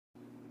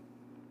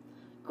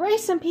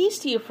Grace and peace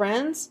to you,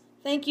 friends.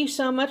 Thank you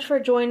so much for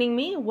joining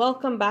me.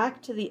 Welcome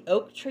back to the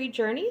Oak Tree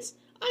Journeys.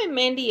 I'm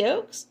Mandy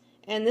Oaks,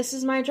 and this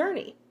is my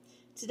journey.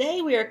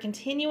 Today we are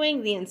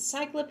continuing the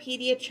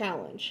Encyclopedia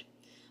Challenge.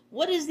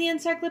 What is the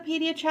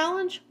Encyclopedia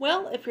Challenge?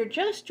 Well, if you're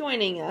just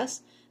joining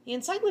us, the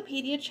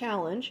Encyclopedia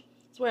Challenge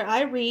is where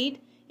I read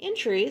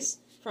entries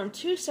from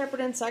two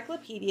separate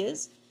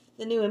encyclopedias,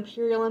 the New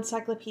Imperial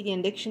Encyclopedia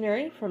and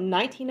Dictionary from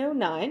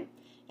 1909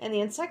 and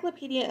the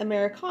Encyclopedia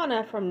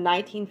Americana from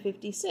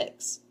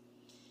 1956.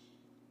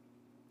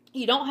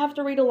 You don't have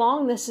to read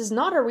along. This is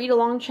not a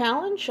read-along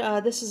challenge.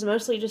 This is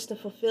mostly just to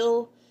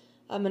fulfill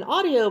an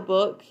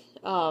audiobook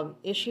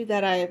issue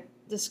that I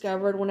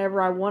discovered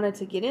whenever I wanted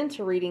to get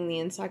into reading the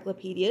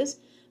encyclopedias.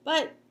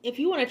 But if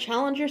you want to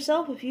challenge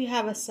yourself, if you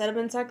have a set of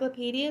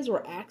encyclopedias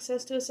or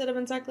access to a set of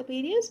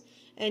encyclopedias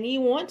and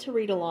you want to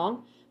read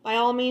along, by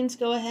all means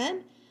go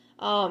ahead.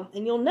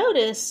 And you'll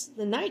notice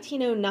the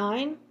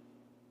 1909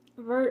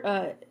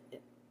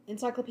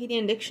 Encyclopedia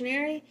and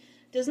Dictionary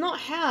does not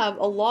have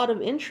a lot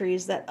of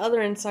entries that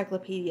other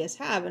encyclopedias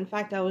have. In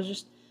fact, I was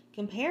just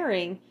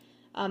comparing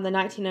the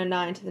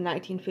 1909 to the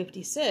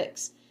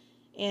 1956,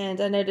 and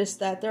I noticed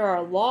that there are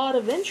a lot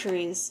of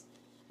entries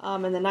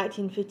in the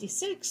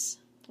 1956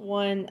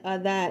 one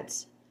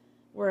that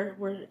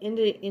we're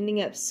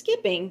ending up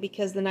skipping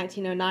because the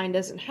 1909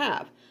 doesn't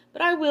have.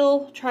 But I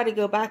will try to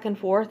go back and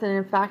forth, and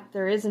in fact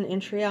there is an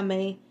entry I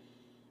may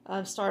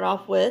start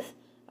off with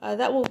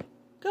that will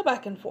go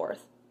back and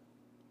forth.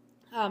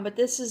 But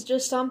this is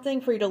just something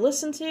for you to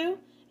listen to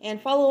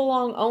and follow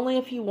along only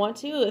if you want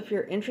to. If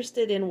you're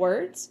interested in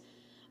words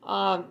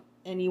and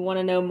you want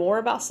to know more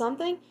about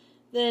something,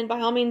 then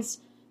by all means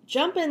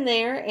jump in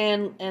there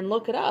and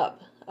look it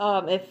up.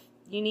 If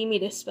you need me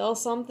to spell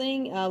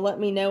something, let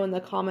me know in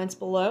the comments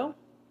below.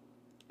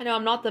 I know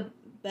I'm not the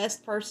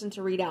best person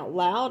to read out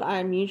loud.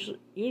 I'm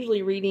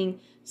usually reading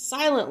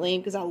silently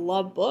because I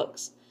love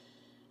books.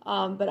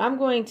 But I'm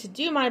going to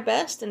do my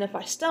best, and if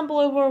I stumble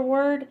over a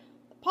word,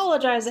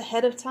 apologize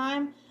ahead of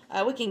time.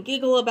 We can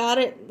giggle about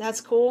it.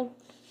 That's cool.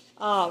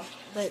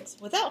 But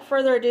without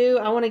further ado,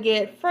 I want to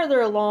get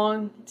further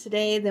along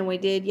today than we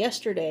did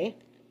yesterday.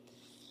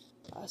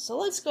 So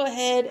let's go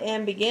ahead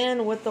and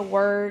begin with the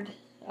word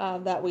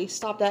that we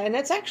stopped at, and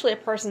it's actually a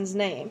person's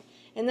name.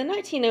 In the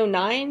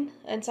 1909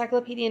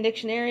 Encyclopedia and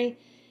Dictionary,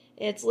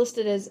 it's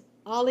listed as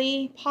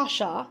AALI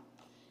PASHA,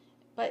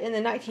 but in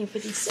the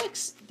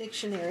 1956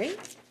 dictionary,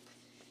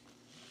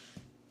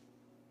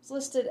 it's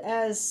listed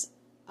as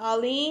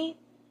Ali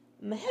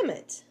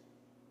Muhammad.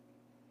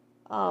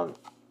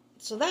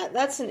 So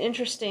that's an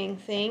interesting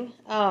thing.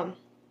 So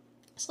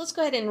let's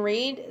go ahead and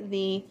read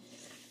the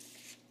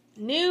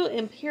New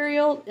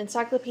Imperial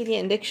Encyclopedia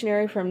and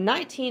Dictionary from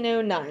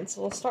 1909.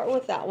 So we'll start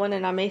with that one,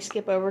 and I may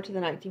skip over to the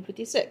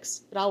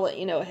 1956, but I'll let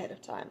you know ahead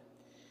of time.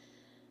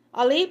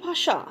 Ali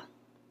Pasha,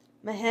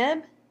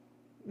 Muhammad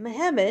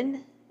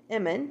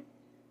Emin,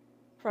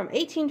 from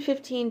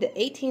 1815 to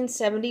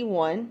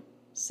 1871,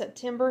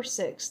 September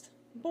 6th,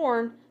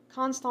 born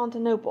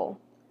Constantinople,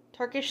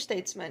 Turkish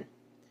statesman.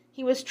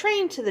 He was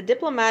trained to the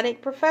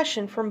diplomatic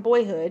profession from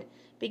boyhood,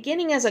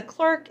 beginning as a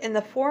clerk in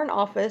the Foreign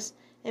Office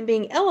and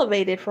being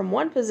elevated from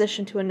one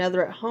position to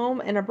another at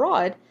home and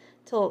abroad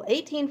till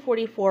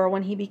 1844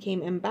 when he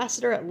became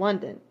ambassador at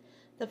London.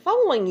 The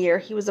following year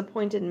he was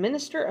appointed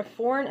Minister of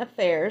Foreign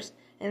Affairs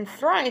and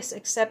thrice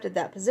accepted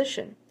that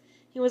position.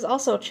 He was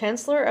also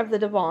Chancellor of the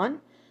Divan,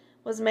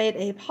 was made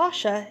a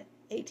Pasha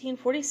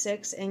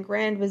 1846 and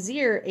Grand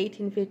Vizier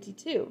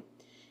 1852.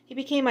 He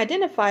became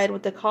identified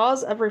with the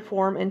cause of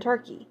reform in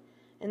Turkey.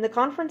 In the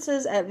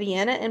conferences at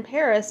Vienna and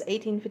Paris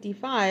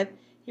 1855,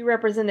 he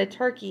represented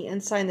Turkey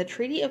and signed the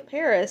Treaty of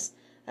Paris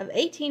of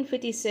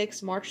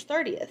 1856 March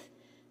 30th.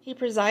 He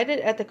presided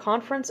at the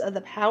Conference of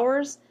the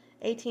Powers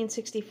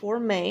 1864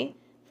 May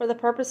for the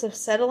purpose of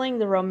settling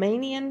the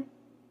Romanian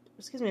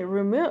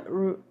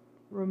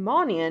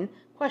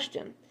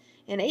question.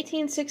 In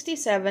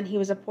 1867, he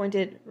was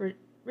appointed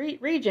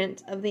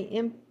regent of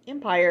the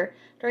empire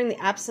during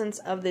the absence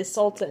of the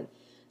Sultan.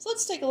 So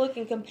let's take a look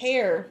and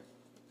compare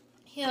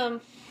him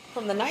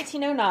from the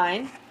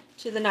 1909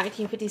 to the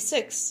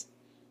 1956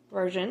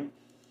 version.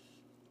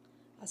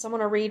 So I'm going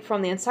to read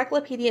from the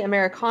Encyclopedia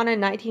Americana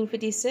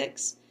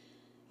 1956.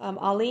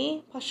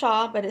 Ali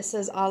Pasha, but it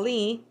says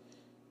Ali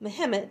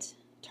Muhammad,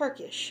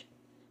 Turkish,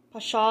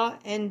 Pasha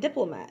and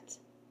diplomat.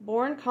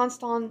 Born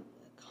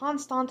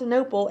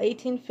Constantinople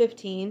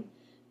 1815,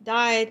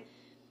 died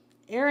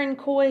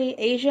Arankoy,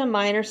 Asia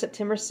Minor,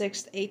 September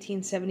 6,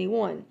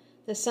 1871.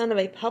 The son of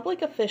a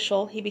public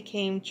official, he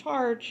became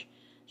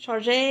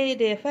chargé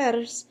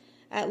d'affaires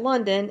at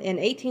London in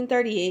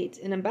 1838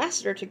 and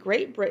ambassador to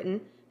Great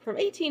Britain from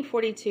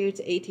 1842 to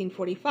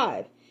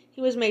 1845.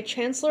 He was made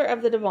Chancellor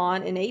of the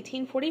Divan in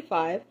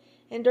 1845,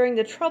 and during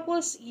the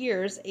troublous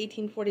years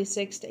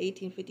 1846 to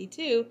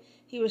 1852,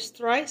 he was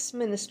thrice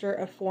Minister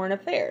of Foreign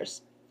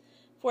Affairs.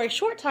 For a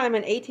short time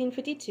in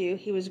 1852,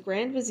 he was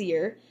Grand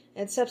Vizier,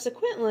 and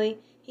subsequently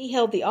he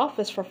held the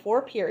office for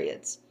 4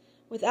 periods.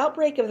 With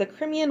outbreak of the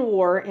Crimean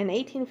War in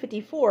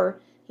 1854,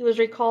 he he was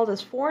recalled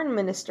as foreign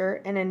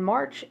minister, and in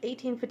March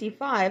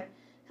 1855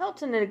 helped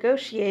to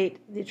negotiate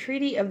the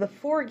Treaty of the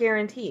Four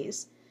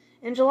Guarantees.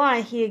 In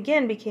July, he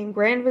again became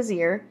Grand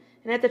Vizier,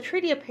 and at the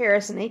Treaty of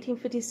Paris in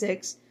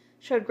 1856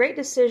 showed great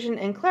decision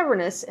and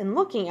cleverness in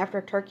looking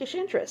after Turkish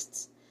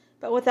interests,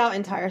 but without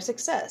entire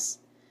success.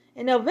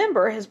 In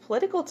November, his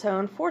political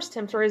tone forced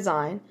him to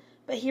resign,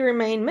 but he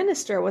remained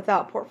minister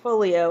without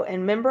portfolio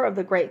and member of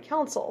the Great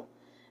Council.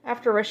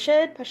 After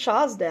Rashid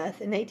Pasha's death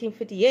in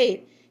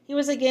 1858, he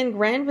was again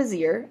Grand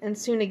Vizier and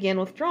soon again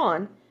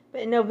withdrawn,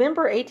 but in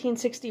November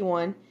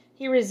 1861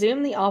 he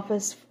resumed the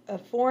office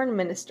of foreign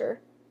minister.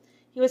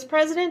 He was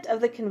president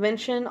of the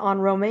Convention on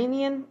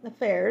Romanian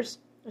Affairs,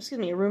 Paris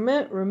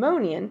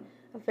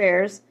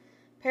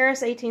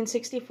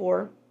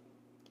 1864,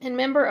 and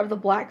member of the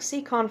Black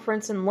Sea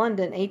Conference in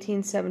London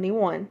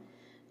 1871.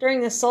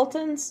 During the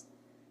Sultan's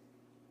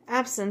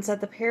absence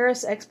at the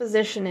Paris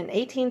Exposition in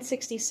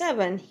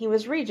 1867, he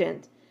was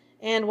regent,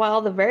 and while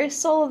the very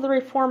soul of the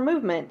reform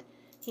movement,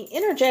 he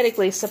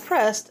energetically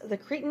suppressed the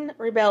Cretan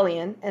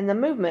rebellion and the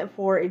movement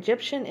for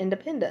Egyptian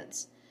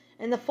independence.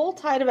 In the full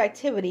tide of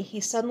activity, he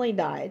suddenly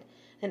died,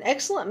 an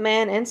excellent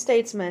man and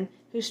statesman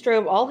who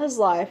strove all his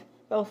life,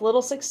 but with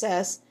little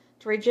success,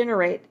 to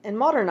regenerate and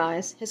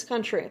modernize his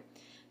country.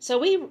 So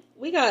we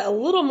got a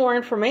little more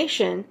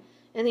information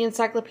in the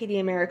Encyclopedia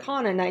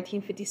Americana in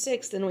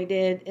 1956 than we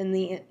did in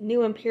the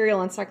New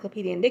Imperial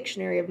Encyclopedia and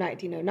Dictionary of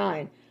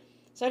 1909.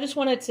 So I just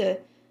wanted to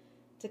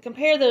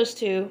compare those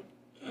two,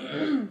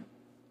 and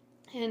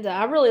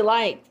I really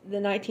liked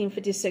the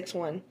 1956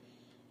 one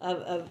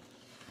of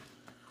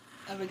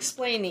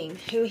explaining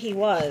who he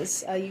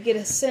was. You get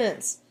a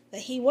sense that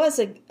he was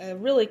a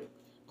really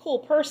cool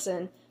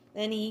person,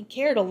 and he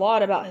cared a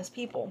lot about his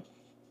people.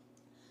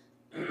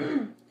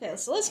 Okay,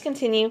 so let's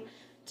continue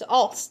to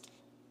Aalst.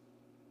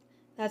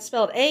 That's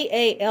spelled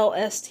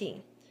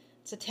A-A-L-S-T.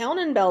 It's a town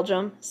in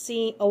Belgium.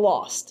 See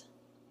Alost.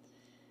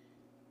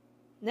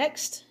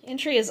 Next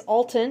entry is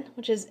Alten,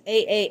 which is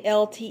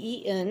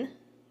A-A-L-T-E-N,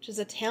 which is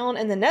a town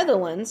in the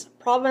Netherlands,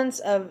 province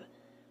of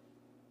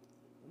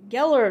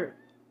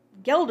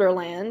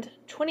Gelderland,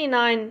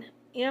 29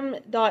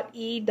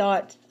 m.e.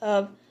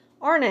 of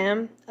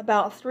Arnhem,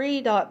 about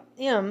 3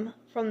 m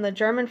from the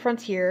German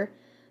frontier,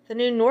 the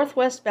new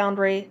northwest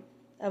boundary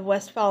of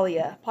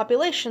Westphalia.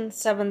 Population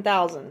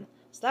 7,000.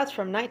 So that's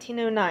from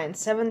 1909,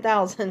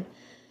 7,000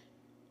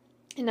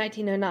 in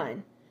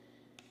 1909.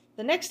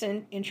 The next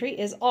entry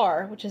is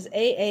R, which is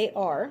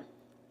A-A-R.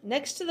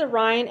 Next to the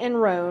Rhine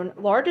and Rhone,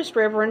 largest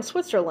river in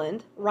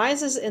Switzerland,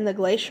 rises in the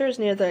glaciers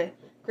near the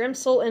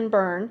Grimsel in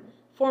Bern,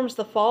 forms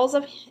the Falls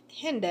of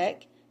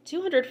Hendeck,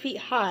 200 feet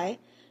high,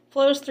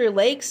 flows through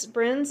lakes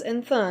Brenz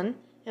and Thun,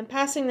 and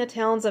passing the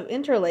towns of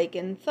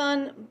Interlaken,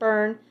 Thun,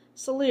 Bern,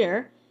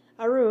 Solier,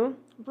 Aru,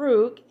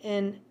 Brugg,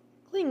 and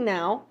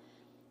Klingnau,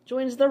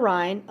 joins the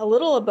Rhine a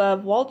little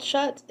above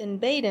Waldshut in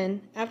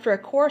Baden after a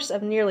course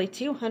of nearly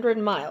 200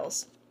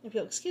 miles. If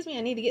you'll excuse me,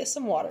 I need to get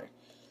some water.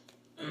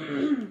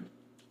 Okay,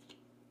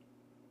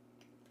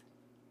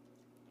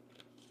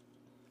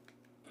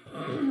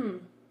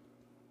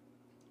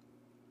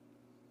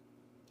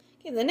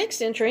 the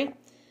next entry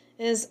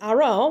is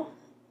Aarau,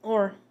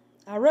 or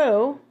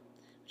Aarau,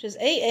 which is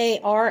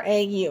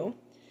A-A-R-A-U,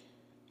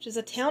 which is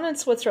a town in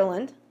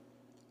Switzerland,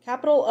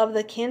 capital of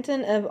the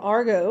canton of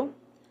Argau,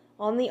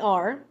 on the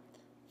R,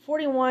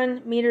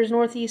 41 meters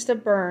northeast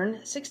of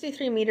Bern,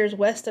 63 meters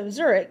west of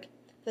Zurich.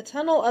 The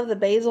tunnel of the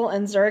Basel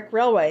and Zurich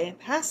Railway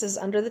passes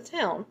under the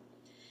town.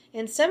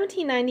 In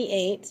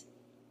 1798,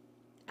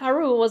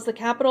 Aarau was the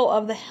capital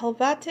of the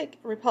Helvetic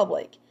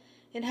Republic.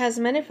 It has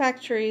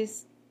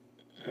manufactories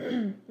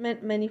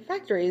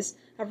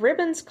of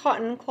ribbons,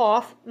 cotton,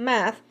 cloth,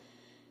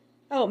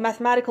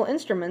 mathematical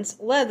instruments,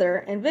 leather,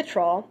 and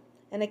vitriol,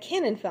 and a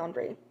cannon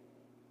foundry.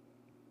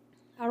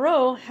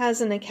 Aarau has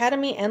an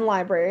academy and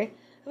library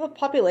of a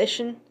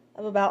population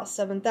of about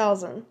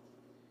 7,000.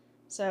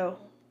 So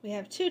we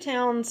have two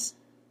towns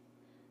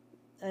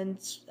in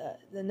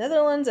the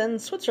Netherlands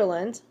and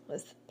Switzerland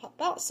with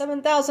about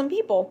 7,000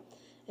 people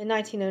in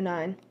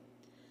 1909.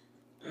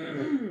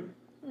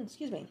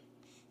 Excuse me.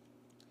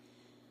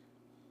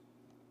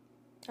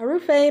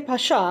 Arifi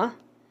Pasha.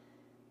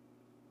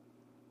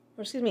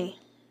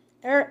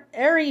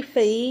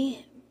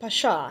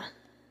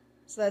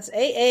 So that's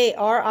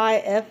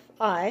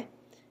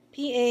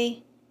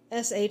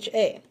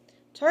A-A-R-I-F-I-P-A-S-H-A.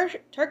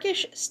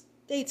 Turkish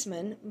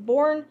statesman,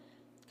 born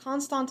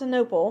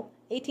Constantinople,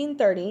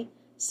 1830,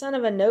 son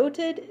of a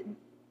noted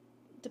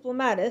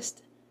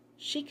diplomatist,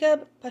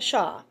 Shikab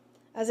Pasha.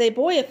 As a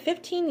boy of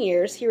 15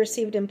 years, he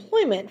received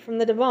employment from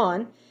the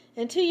Divan,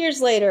 and 2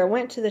 years later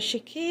went to the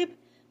Shikab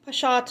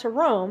Pasha to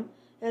Rome,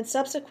 and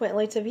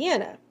subsequently to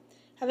Vienna.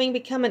 Having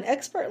become an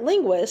expert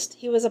linguist,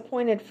 he was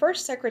appointed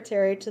first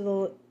secretary to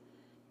the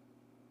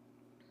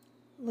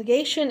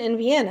legation in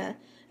Vienna,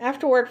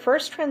 afterward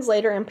first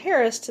translator in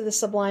Paris to the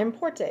Sublime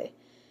Porte,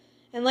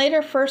 and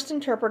later first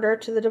interpreter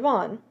to the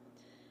Divan.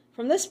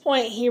 From this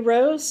point he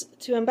rose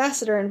to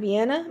ambassador in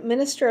Vienna,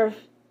 minister of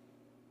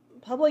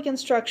public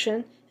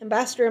instruction,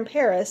 ambassador in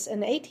Paris,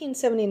 and in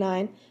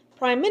 1879,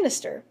 prime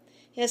minister.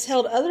 He has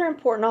held other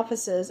important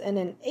offices, and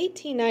in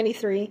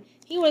 1893,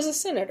 he was a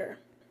senator.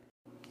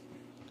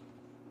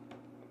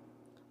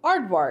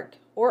 Aardvark,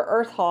 or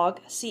earth hog,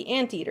 sea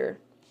anteater.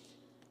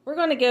 We're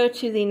going to go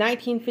to the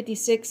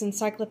 1956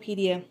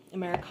 Encyclopedia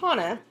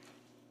Americana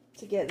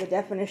to get the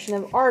definition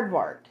of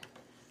aardvark.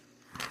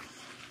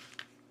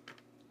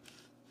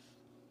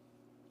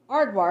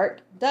 Aardvark,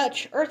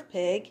 Dutch earth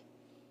pig,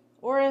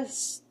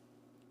 Oris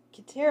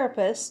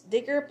Caterpus,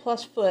 digger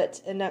plus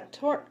foot,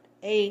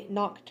 a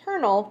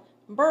nocturnal,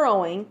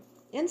 burrowing,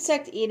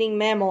 insect-eating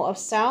mammal of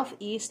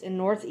southeast and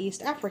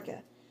northeast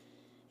Africa.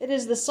 It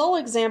is the sole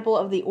example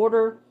of the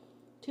order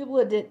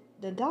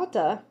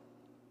Tubulidata.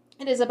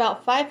 It is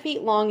about 5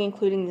 feet long,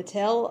 including the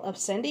tail of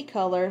sandy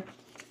color,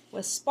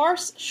 with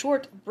sparse,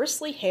 short,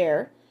 bristly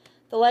hair.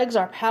 The legs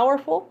are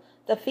powerful,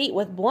 the feet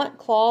with blunt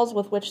claws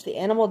with which the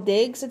animal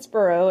digs its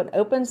burrow and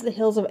opens the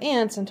hills of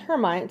ants and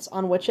termites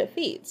on which it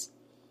feeds.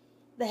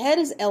 The head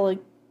is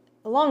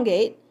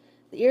elongate,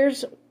 the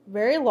ears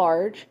very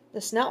large,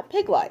 the snout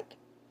pig-like.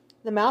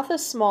 The mouth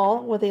is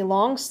small, with a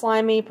long,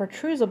 slimy,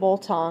 protrusible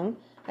tongue,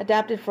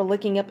 adapted for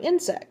licking up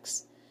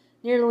insects.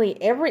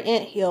 Nearly every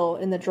anthill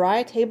in the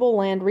dry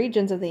tableland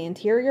regions of the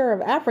interior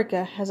of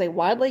Africa has a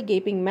widely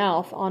gaping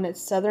mouth on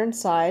its southern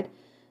side,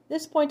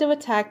 this point of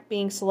attack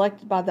being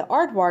selected by the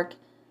aardvark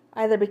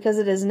either because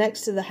it is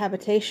next to the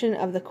habitation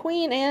of the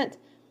queen ant,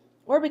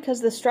 or because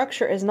the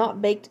structure is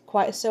not baked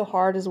quite so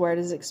hard as where it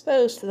is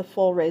exposed to the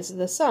full rays of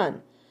the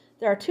sun.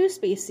 There are 2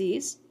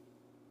 species,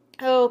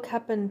 O.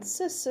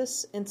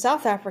 capensis in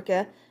South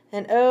Africa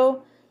and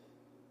O.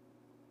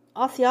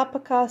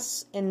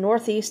 Otheopicus in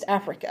Northeast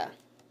Africa.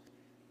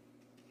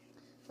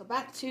 So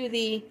back to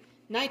the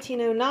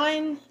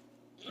 1909,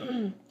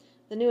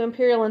 the New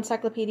Imperial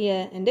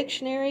Encyclopedia and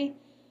Dictionary.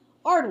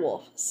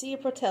 Aardwolf, C.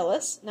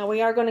 protellus. Now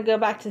we are going to go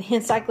back to the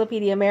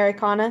Encyclopedia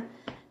Americana,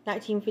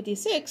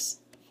 1956,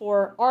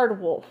 for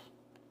aardwolf.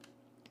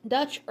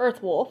 Dutch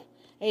earthwolf,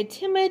 a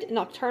timid,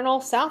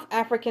 nocturnal South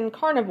African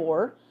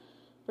carnivore,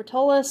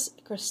 Protellus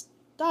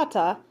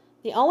cristata,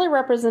 the only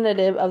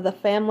representative of the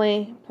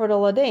family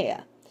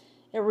Protelidae.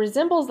 It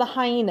resembles the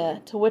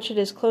hyena, to which it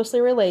is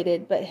closely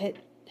related, but it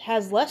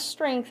has less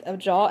strength of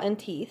jaw and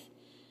teeth.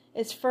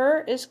 Its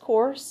fur is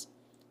coarse,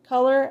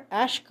 color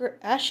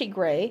ashy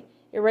gray,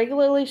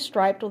 irregularly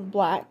striped with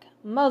black,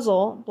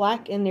 muzzle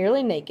black and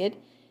nearly naked,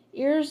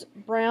 ears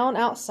brown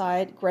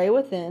outside, gray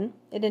within.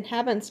 It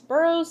inhabits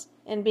burrows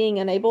and, being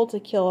unable to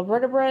kill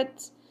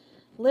vertebrates,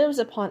 lives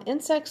upon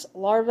insects,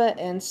 larvae,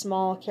 and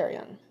small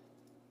carrion.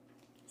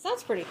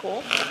 Sounds pretty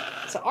cool.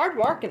 So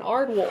aardvark and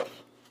aardwolf.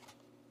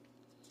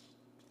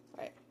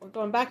 Alright, we're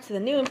going back to the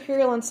New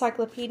Imperial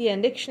Encyclopedia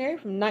and Dictionary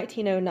from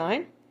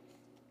 1909.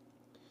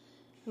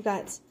 We've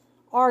got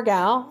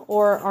Aargau,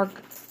 or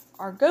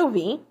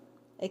Argovie,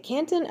 a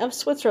canton of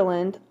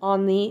Switzerland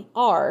on the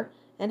Aar,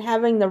 and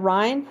having the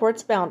Rhine for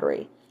its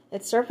boundary.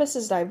 Its surface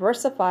is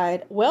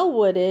diversified,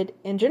 well-wooded,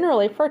 and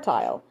generally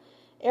fertile.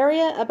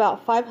 Area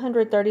about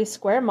 530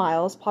 square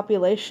miles.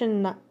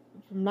 Population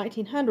from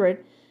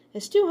 1900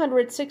 is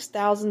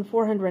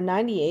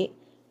 206,498,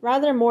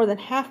 rather more than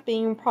half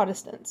being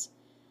Protestants.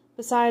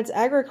 Besides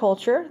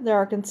agriculture, there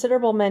are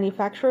considerable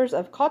manufacturers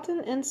of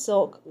cotton and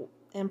silk,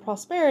 and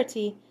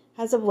prosperity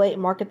has of late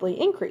markedly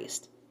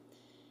increased.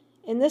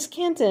 In this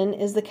canton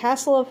is the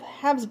castle of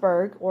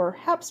Habsburg, or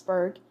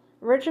Habsburg,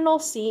 original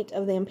seat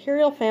of the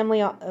imperial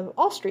family of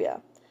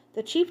Austria.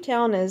 The chief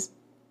town is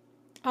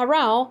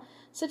Aarau,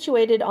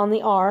 situated on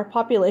the Aar,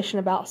 population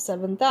about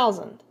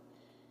 7,000.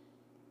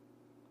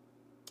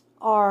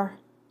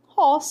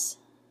 Aarhus,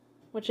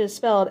 which is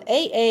spelled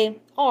Aarhus,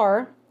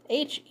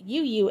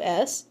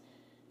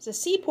 is a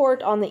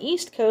seaport on the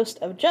east coast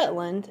of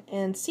Jutland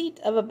and seat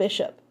of a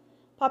bishop.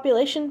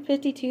 Population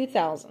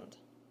 52,000.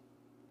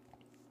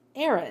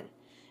 Aaron,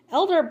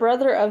 elder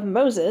brother of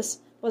Moses,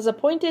 was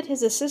appointed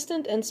his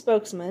assistant and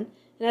spokesman,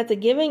 and at the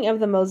giving of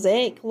the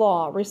Mosaic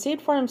law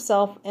received for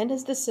himself and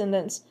his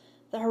descendants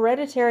the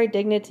hereditary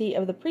dignity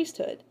of the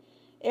priesthood.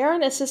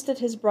 Aaron assisted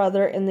his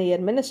brother in the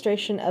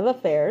administration of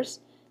affairs.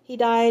 He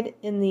died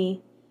in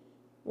the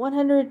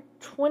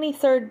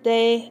 123rd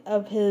day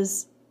of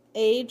his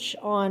age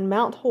on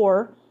Mount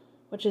Hor,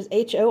 which is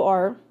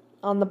Hor,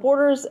 on the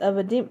borders of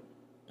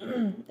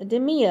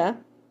Idumea.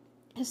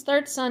 His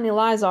third son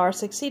Eleazar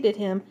succeeded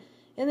him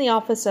in the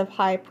office of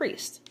high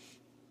priest.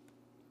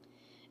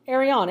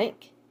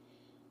 Aaronic,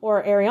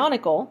 or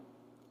Aaronical,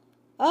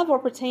 of or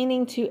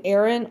pertaining to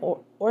Aaron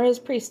or his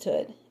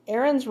priesthood.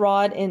 Aaron's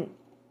rod in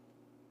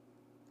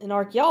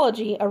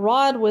archaeology, a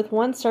rod with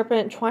one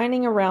serpent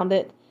twining around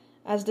it,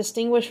 as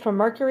distinguished from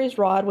Mercury's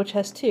rod, which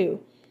has 2.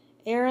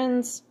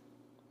 Aaron's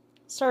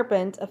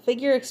serpent, a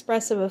figure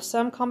expressive of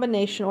some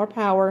combination or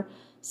power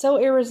so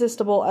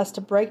irresistible as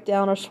to break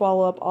down or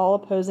swallow up all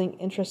opposing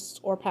interests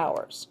or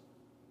powers.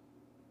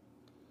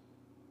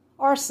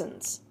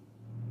 Arsons.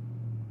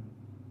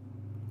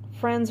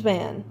 Frans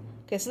van.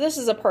 Okay, so this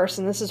is a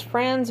person. This is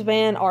Frans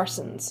van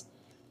Arsens.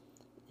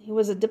 He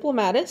was a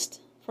diplomatist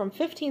from from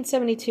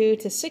 1572 to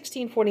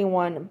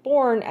 1641,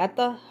 born at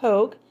the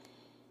Hague,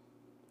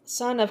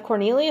 son of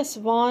Cornelius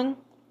von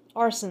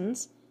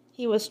Arsens.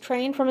 He was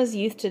trained from his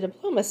youth to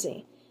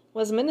diplomacy,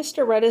 was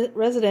minister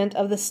resident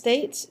of the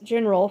States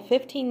General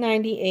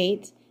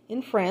 1598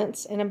 in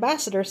France, and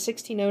ambassador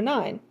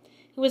 1609.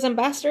 He was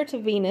ambassador to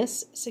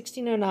Venice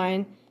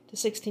 1609 to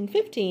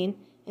 1615,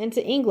 and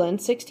to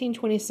England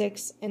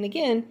 1626 and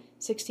again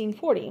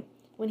 1640,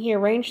 when he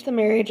arranged the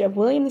marriage of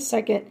William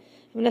II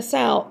of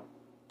Nassau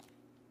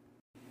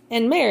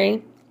and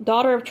Mary,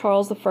 daughter of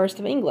Charles I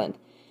of England.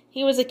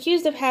 He was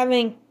accused of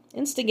having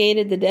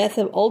instigated the death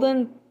of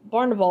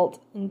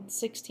Oldenbarneveldt in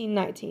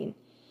 1619.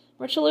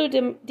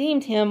 Richelieu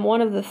deemed him one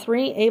of the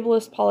three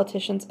ablest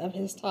politicians of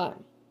his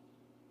time.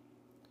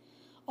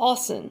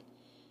 Ausen.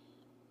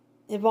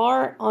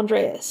 Ivar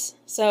Andreas.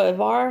 So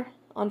Ivar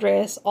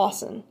Andreas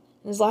Ausen.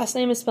 His last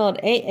name is spelled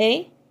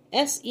Aasen.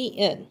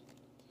 He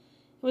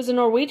was a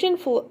Norwegian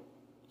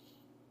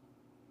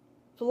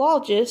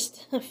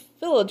philologist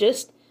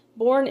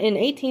born in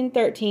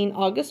 1813,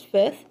 August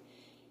 5th.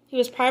 He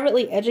was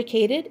privately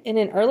educated and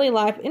in early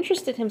life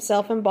interested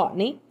himself in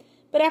botany,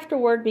 but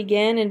afterward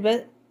began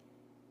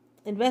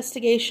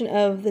investigation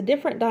of the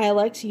different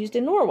dialects used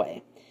in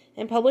Norway,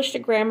 and published a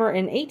grammar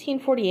in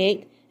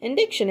 1848 and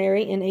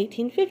dictionary in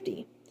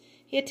 1850.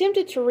 He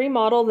attempted to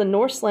remodel the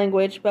Norse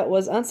language, but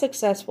was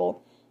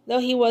unsuccessful, though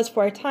he was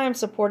for a time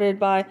supported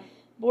by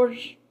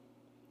Bjornson.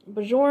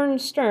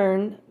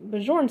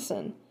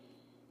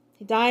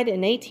 He died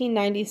in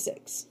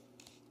 1896.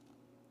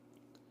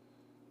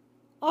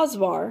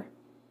 Osvar,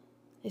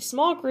 a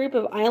small group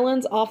of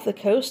islands off the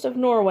coast of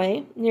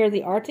Norway near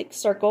the Arctic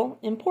Circle,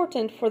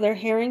 important for their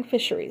herring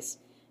fisheries.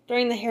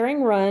 During the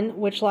herring run,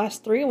 which lasts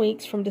 3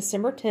 weeks from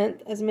December 10th,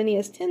 as many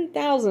as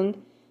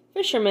 10,000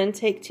 fishermen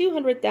take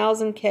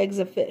 200,000 kegs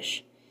of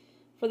fish.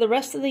 For the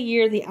rest of the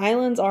year, the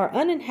islands are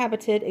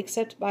uninhabited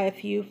except by a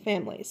few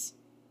families.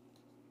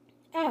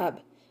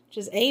 Ab, which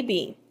is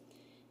AB,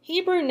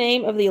 Hebrew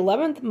name of the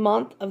 11th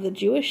month of the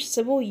Jewish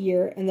civil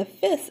year and the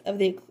 5th of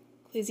the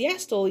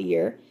ecclesiastical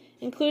year,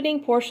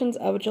 including portions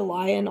of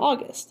July and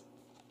August.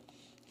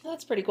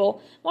 That's pretty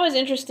cool. I'm always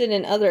interested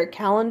in other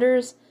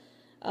calendars,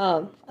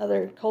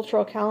 other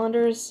cultural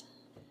calendars.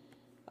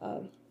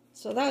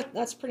 So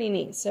that's pretty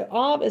neat. So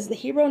Ab is the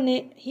Hebrew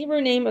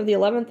name of the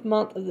 11th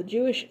month of the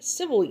Jewish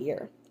civil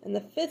year and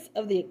the 5th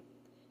of the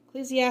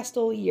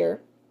ecclesiastical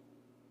year.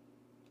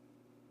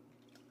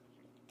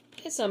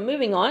 Okay, so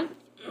moving on.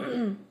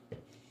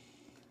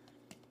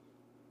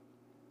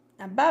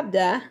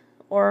 Ababda,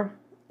 or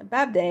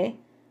Ababde,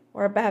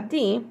 or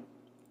Ababdi,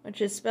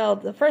 which is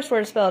spelled, the first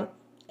word is spelled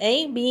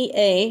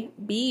Abadbdeh,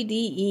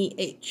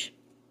 which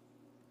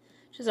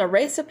is a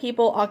race of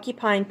people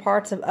occupying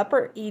parts of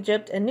Upper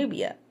Egypt and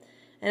Nubia,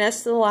 and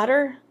as to the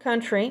latter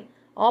country,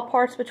 all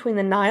parts between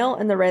the Nile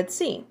and the Red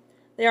Sea.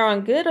 They are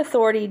on good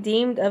authority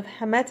deemed of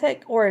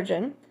Hamitic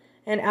origin,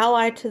 and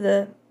allied to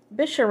the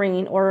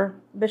Bishareen, or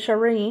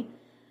Bishari,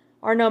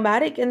 are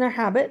nomadic in their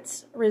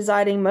habits,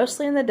 residing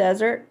mostly in the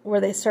desert, where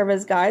they serve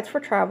as guides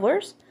for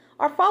travelers,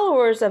 are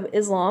followers of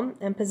Islam,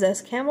 and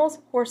possess camels,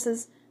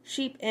 horses,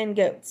 sheep, and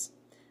goats.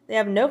 They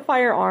have no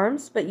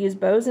firearms, but use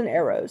bows and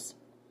arrows.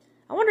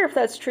 I wonder if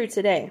that's true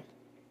today.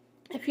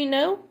 If you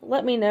know,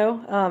 let me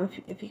know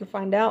if you can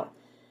find out.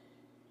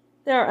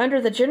 They are under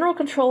the general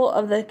control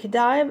of the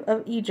Khedive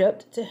of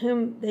Egypt, to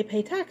whom they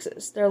pay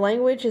taxes. Their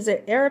language is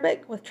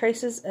Arabic with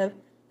traces of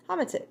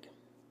Hamitic.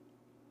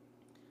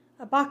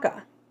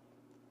 Abaca.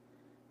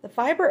 The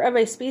fiber of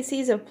a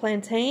species of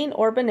plantain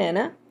or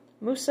banana,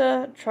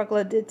 Musa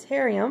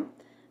troglodyterium,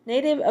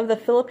 native of the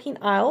Philippine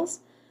Isles,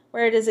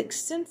 where it is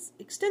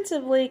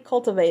extensively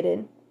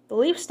cultivated. The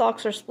leaf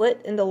stalks are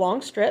split into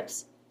long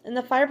strips, and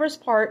the fibrous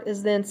part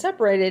is then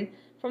separated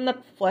from the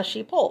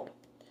fleshy pulp.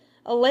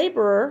 A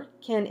laborer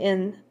can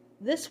in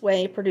this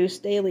way produce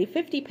daily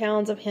 50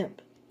 pounds of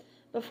hemp.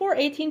 Before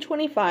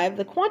 1825,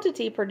 the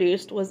quantity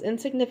produced was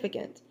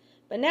insignificant,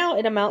 but now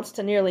it amounts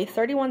to nearly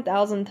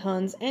 31,000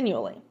 tons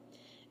annually.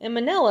 In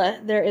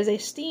Manila, there is a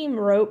steam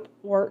rope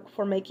work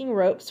for making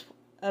ropes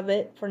of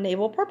it for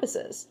naval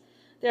purposes.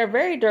 They are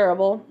very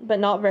durable, but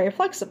not very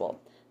flexible.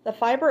 The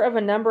fiber of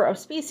a number of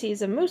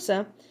species of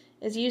musa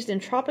is used in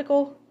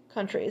tropical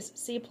countries.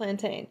 See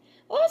plantain.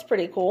 Well, that's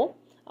pretty cool.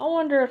 I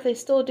wonder if they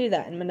still do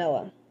that in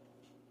Manila.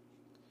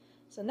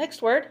 So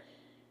next word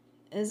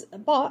is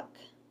abak,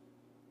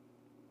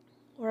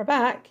 or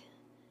aback.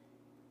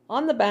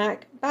 On the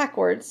back,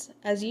 backwards,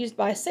 as used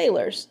by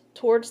sailors,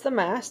 towards the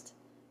mast,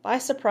 by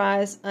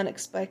surprise,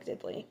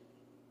 unexpectedly.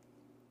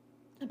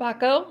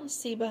 Abaco,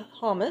 Seba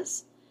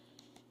Hamas.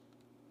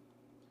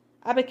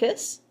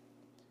 Abacus.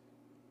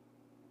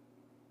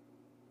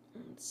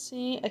 Let's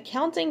see.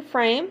 Accounting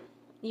frame,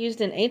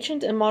 used in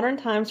ancient and modern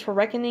times for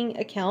reckoning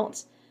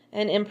accounts,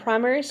 and in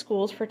primary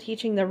schools for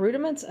teaching the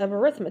rudiments of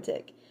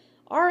arithmetic.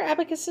 Are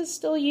abacuses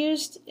still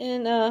used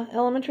in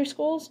elementary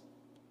schools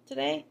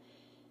today?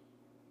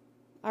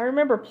 I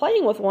remember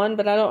playing with one,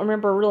 but I don't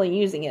remember really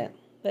using it.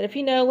 But if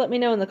you know, let me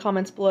know in the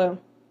comments below.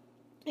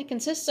 It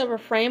consists of a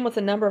frame with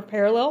a number of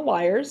parallel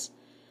wires.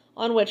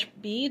 on which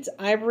beads,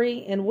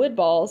 ivory, and wood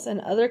balls and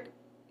other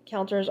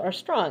counters are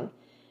strung.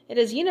 It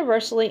is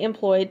universally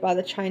employed by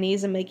the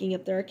Chinese in making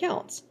up their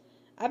accounts.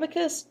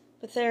 Abacus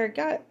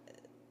Pythagoras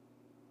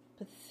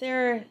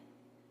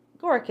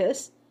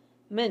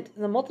meant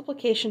the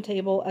multiplication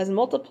table, as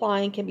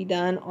multiplying can be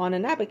done on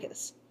an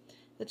abacus.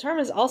 The term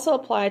is also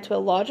applied to a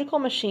logical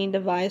machine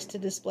devised to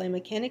display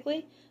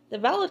mechanically the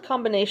valid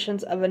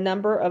combinations of a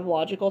number of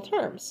logical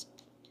terms.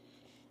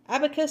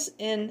 Abacus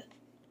in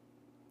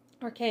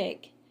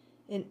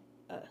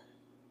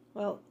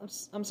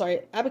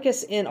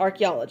abacus in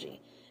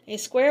archaeology. A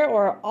square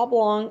or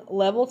oblong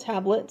level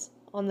tablet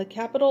on the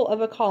capital of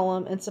a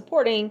column and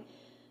supporting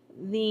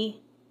the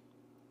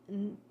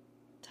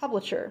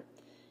tablature.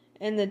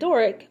 In the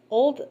Doric,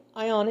 Old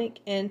Ionic,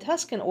 and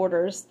Tuscan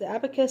orders, the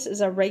abacus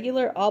is a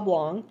regular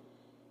oblong,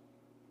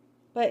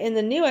 but in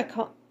the New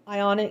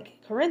Ionic,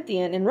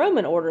 Corinthian, and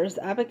Roman orders,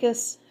 the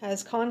abacus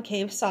has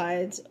concave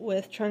sides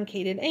with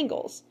truncated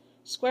angles.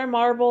 Square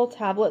marble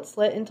tablets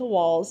let into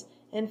walls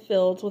and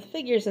filled with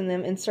figures in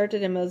them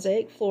inserted in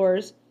mosaic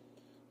floors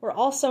were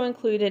also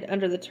included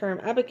under the term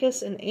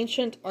abacus in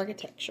ancient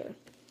architecture.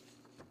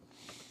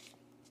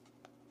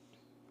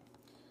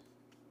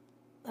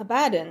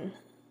 Abaddon.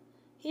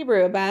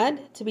 Hebrew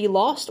abad, to be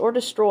lost or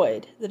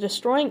destroyed, the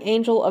destroying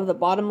angel of the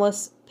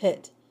bottomless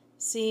pit.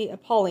 See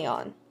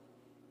Apollyon.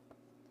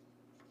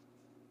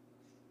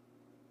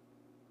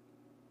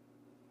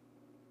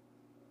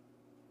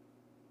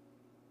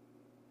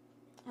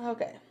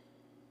 Okay.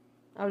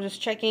 I was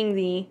just checking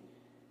the...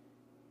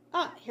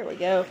 here we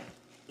go.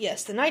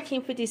 Yes, the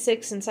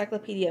 1956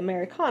 Encyclopedia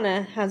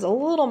Americana has a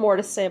little more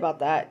to say about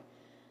that.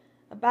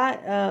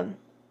 Abaddon.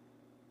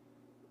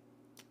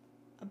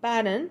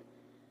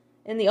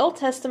 In the Old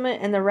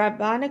Testament and the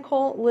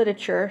rabbinical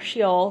literature,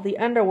 Sheol, the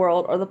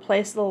underworld, or the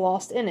place of the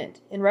lost in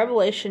it. In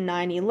Revelation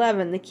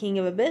 9:11, the king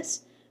of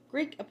abyss,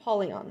 Greek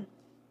Apollyon.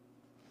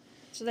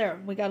 So there,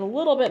 we got a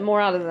little bit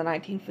more out of the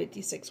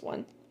 1956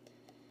 one.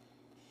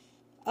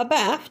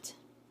 Abaft.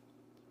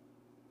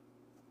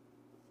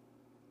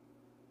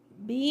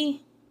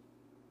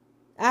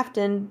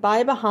 Afton,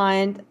 by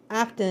behind,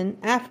 afton,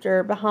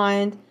 after,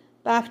 behind,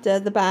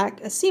 bafta, the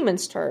back, a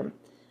seaman's term.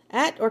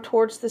 At or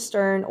towards the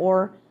stern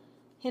or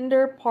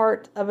hinder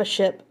part of a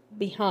ship,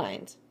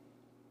 behind.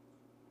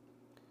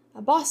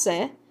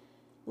 Abasse,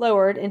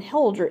 lowered in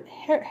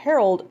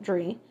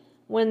heraldry,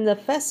 when the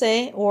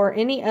fesse or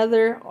any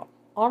other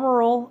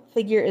armoral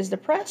figure is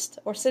depressed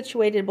or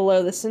situated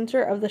below the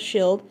center of the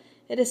shield,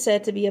 it is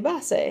said to be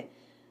abasse.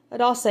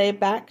 Adasse,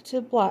 back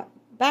to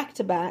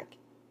back.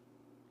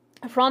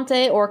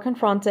 Affronte or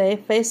confronte,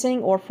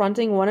 facing or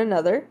fronting one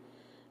another.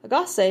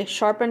 Agasse,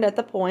 sharpened at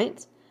the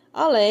point.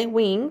 Ale,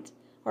 winged,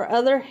 or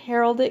other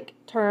heraldic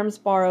terms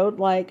borrowed,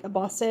 like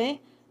abasse,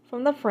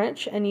 from the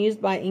French and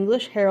used by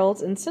English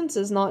heralds in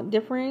senses not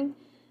differing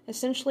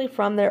essentially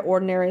from their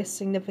ordinary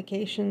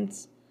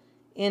significations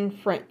in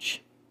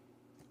French.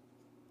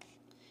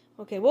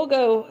 Okay, we'll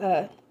do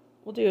a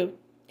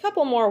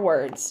couple more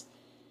words.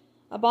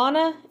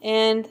 Abana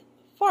and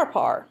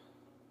Pharpar.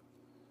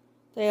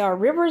 They are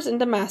rivers in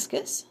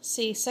Damascus.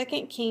 See 2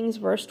 Kings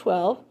verse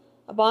 12.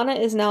 Abana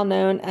is now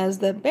known as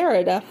the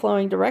Berida,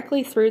 flowing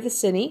directly through the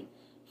city.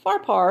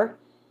 Pharpar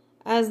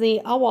as the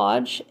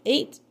Awaj,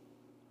 8,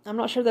 I'm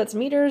not sure if that's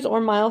meters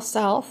or miles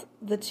south.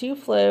 The two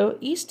flow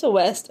east to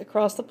west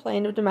across the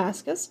plain of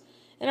Damascus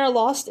and are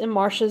lost in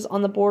marshes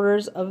on the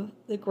borders of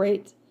the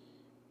great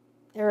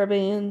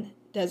Arabian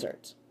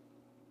desert.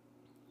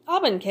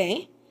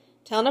 ABANCAY,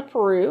 town of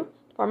Peru,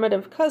 department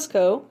of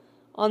Cuzco,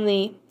 on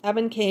the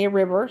ABANCAY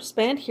River,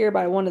 spanned here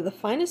by one of the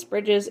finest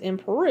bridges in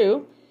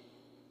Peru.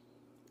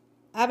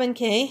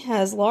 ABANCAY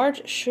has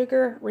large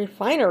sugar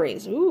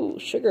refineries. Ooh,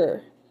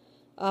 sugar.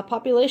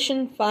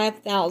 Population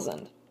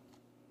 5,000.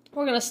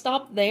 We're going to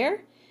stop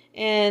there,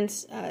 and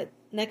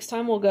next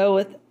time we'll go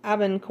with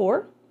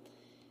Abancor,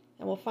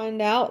 and we'll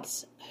find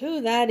out who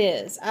that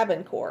is,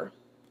 Abancor.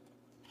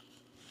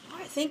 All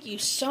right, thank you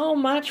so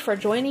much for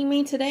joining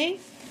me today.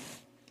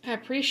 I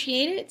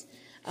appreciate it.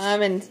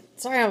 And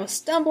sorry I was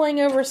stumbling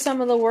over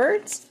some of the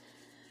words,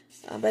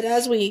 but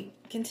as we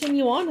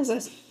continue on, as I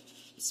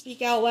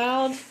speak out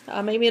loud,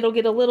 maybe it'll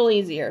get a little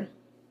easier.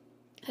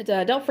 And,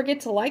 don't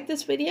forget to like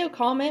this video,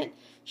 comment,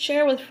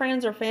 share with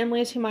friends or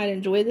families who might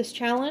enjoy this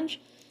challenge.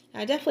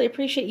 I definitely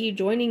appreciate you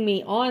joining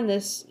me on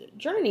this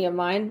journey of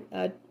mine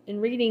in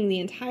reading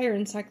the entire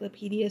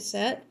encyclopedia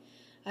set.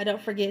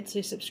 Don't forget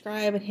to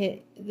subscribe and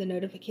hit the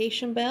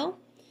notification bell.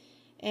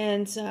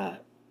 And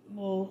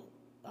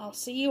I'll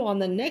see you on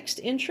the next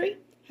entry.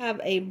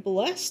 Have a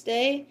blessed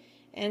day,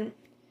 and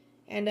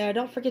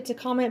don't forget to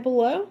comment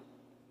below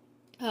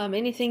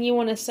anything you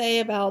want to say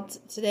about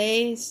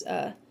today's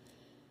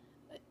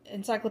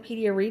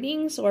encyclopedia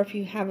readings, or if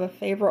you have a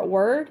favorite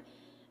word.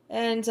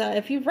 And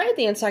if you've read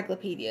the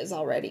encyclopedias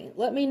already,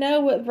 let me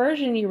know what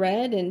version you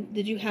read, and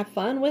did you have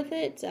fun with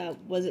it?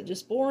 Was it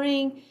just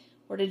boring,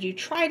 or did you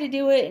try to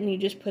do it and you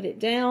just put it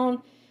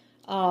down?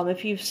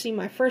 If you've seen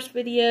my first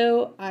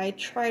video, I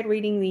tried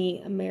reading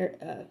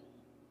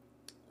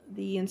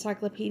the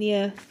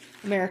Encyclopedia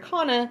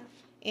Americana,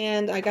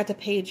 and I got to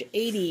page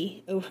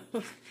 80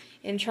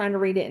 and trying to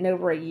read it in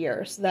over a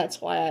year. So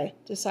that's why I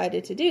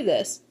decided to do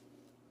this.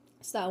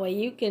 So that way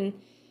you can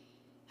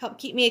help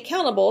keep me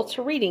accountable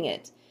to reading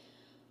it.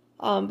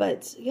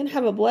 But again,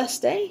 have a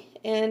blessed day,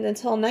 and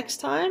until next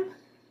time,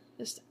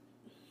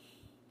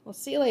 we'll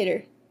see you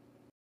later.